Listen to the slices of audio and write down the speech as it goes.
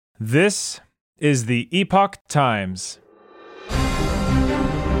This is the Epoch Times.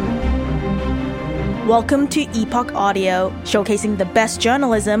 Welcome to Epoch Audio, showcasing the best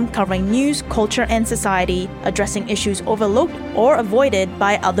journalism covering news, culture, and society, addressing issues overlooked or avoided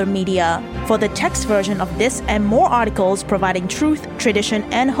by other media. For the text version of this and more articles providing truth, tradition,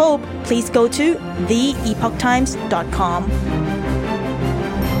 and hope, please go to theepochtimes.com.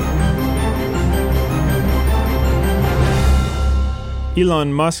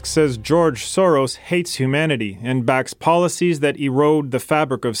 Elon Musk says George Soros hates humanity and backs policies that erode the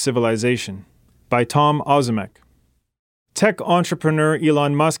fabric of civilization. By Tom Ozimek. Tech entrepreneur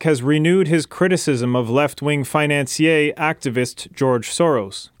Elon Musk has renewed his criticism of left-wing financier activist George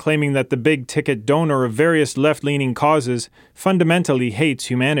Soros, claiming that the big-ticket donor of various left-leaning causes fundamentally hates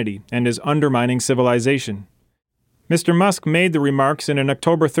humanity and is undermining civilization. Mr. Musk made the remarks in an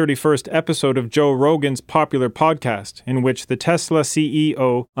October 31st episode of Joe Rogan's popular podcast, in which the Tesla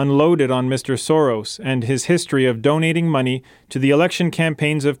CEO unloaded on Mr. Soros and his history of donating money to the election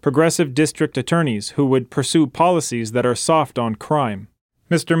campaigns of progressive district attorneys who would pursue policies that are soft on crime.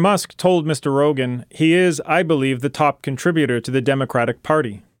 Mr. Musk told Mr. Rogan he is, I believe, the top contributor to the Democratic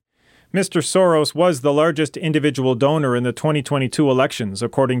Party. Mr. Soros was the largest individual donor in the 2022 elections,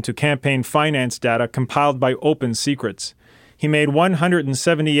 according to campaign finance data compiled by Open Secrets. He made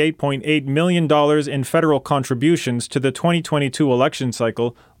 $178.8 million in federal contributions to the 2022 election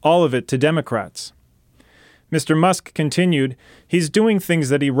cycle, all of it to Democrats. Mr. Musk continued, he's doing things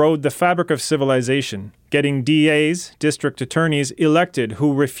that erode the fabric of civilization, getting DAs, district attorneys, elected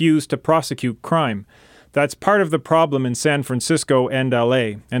who refuse to prosecute crime. That's part of the problem in San Francisco and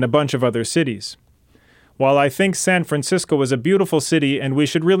LA, and a bunch of other cities. While I think San Francisco is a beautiful city and we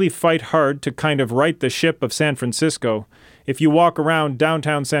should really fight hard to kind of right the ship of San Francisco, if you walk around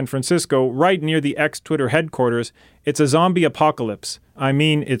downtown San Francisco, right near the ex-Twitter headquarters, it's a zombie apocalypse. I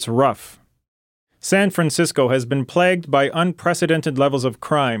mean, it's rough. San Francisco has been plagued by unprecedented levels of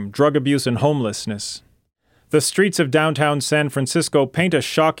crime, drug abuse, and homelessness. The streets of downtown San Francisco paint a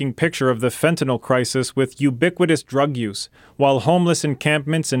shocking picture of the fentanyl crisis with ubiquitous drug use, while homeless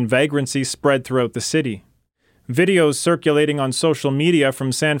encampments and vagrancy spread throughout the city. Videos circulating on social media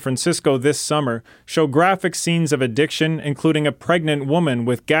from San Francisco this summer show graphic scenes of addiction, including a pregnant woman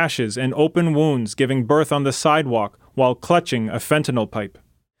with gashes and open wounds giving birth on the sidewalk while clutching a fentanyl pipe.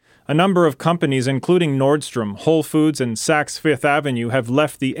 A number of companies, including Nordstrom, Whole Foods, and Saks Fifth Avenue, have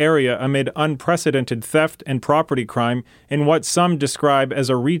left the area amid unprecedented theft and property crime in what some describe as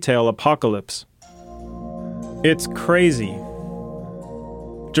a retail apocalypse. It's crazy.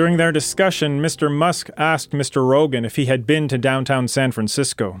 During their discussion, Mr. Musk asked Mr. Rogan if he had been to downtown San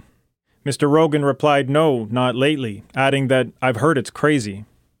Francisco. Mr. Rogan replied, "No, not lately," adding that, "I've heard it's crazy."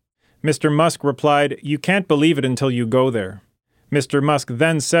 Mr. Musk replied, "You can't believe it until you go there." Mr. Musk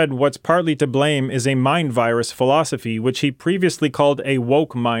then said what's partly to blame is a mind virus philosophy, which he previously called a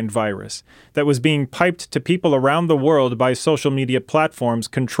woke mind virus, that was being piped to people around the world by social media platforms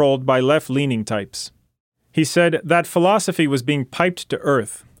controlled by left-leaning types. He said that philosophy was being piped to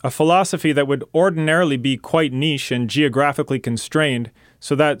Earth, a philosophy that would ordinarily be quite niche and geographically constrained,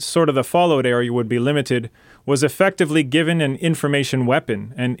 so that sort of the followed area would be limited, was effectively given an information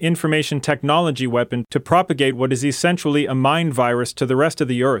weapon, an information technology weapon to propagate what is essentially a mind virus to the rest of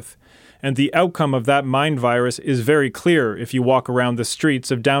the Earth. And the outcome of that mind virus is very clear if you walk around the streets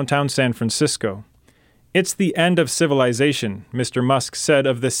of downtown San Francisco. It's the end of civilization, Mr. Musk said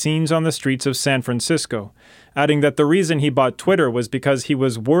of the scenes on the streets of San Francisco, adding that the reason he bought Twitter was because he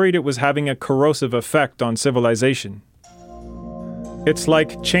was worried it was having a corrosive effect on civilization. It's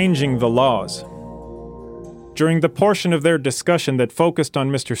like changing the laws. During the portion of their discussion that focused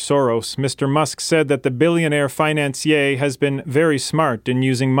on Mr. Soros, Mr. Musk said that the billionaire financier has been very smart in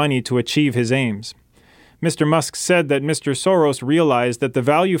using money to achieve his aims. Mr. Musk said that Mr. Soros realized that the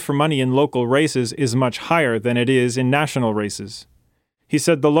value for money in local races is much higher than it is in national races. He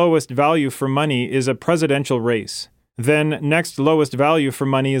said the lowest value for money is a presidential race. Then next lowest value for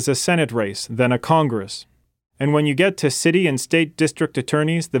money is a Senate race, then a Congress. And when you get to city and state district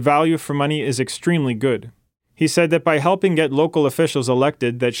attorneys, the value for money is extremely good. He said that by helping get local officials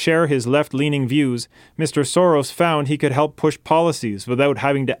elected that share his left-leaning views, Mr. Soros found he could help push policies without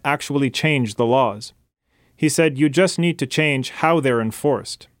having to actually change the laws. He said you just need to change how they're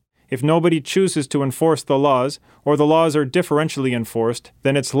enforced. If nobody chooses to enforce the laws, or the laws are differentially enforced,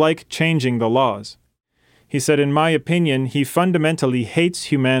 then it's like changing the laws. He said, in my opinion, he fundamentally hates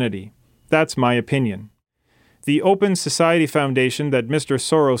humanity. That's my opinion. The Open Society Foundation that Mr.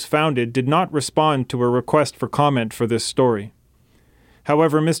 Soros founded did not respond to a request for comment for this story.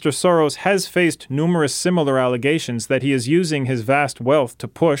 However, Mr. Soros has faced numerous similar allegations that he is using his vast wealth to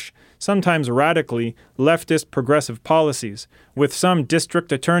push, sometimes radically, leftist progressive policies, with some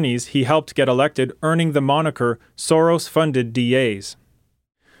district attorneys he helped get elected earning the moniker Soros-funded DAs.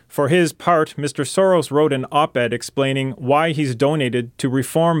 For his part, Mr. Soros wrote an op-ed explaining why he's donated to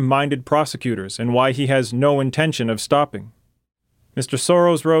reform-minded prosecutors and why he has no intention of stopping. Mr.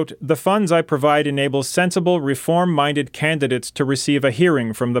 Soros wrote, "The funds I provide enable sensible, reform-minded candidates to receive a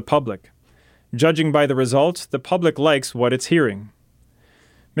hearing from the public. Judging by the results, the public likes what it's hearing."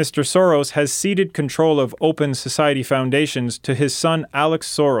 Mr. Soros has ceded control of Open Society Foundations to his son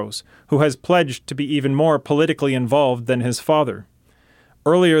Alex Soros, who has pledged to be even more politically involved than his father.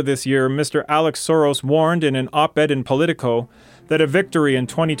 Earlier this year, Mr. Alex Soros warned in an op-ed in Politico that a victory in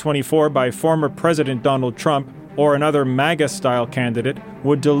 2024 by former President Donald Trump or another MAGA-style candidate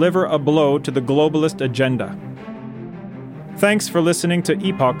would deliver a blow to the globalist agenda. Thanks for listening to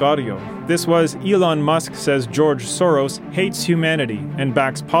Epoch Audio. This was Elon Musk says George Soros hates humanity and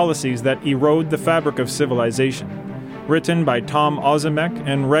backs policies that erode the fabric of civilization. Written by Tom Ozimek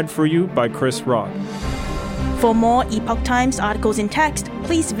and read for you by Chris Rod. For more Epoch Times articles in text,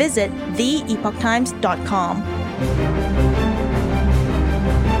 please visit theepochtimes.com.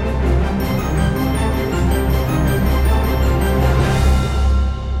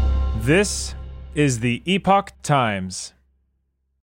 This is the Epoch Times.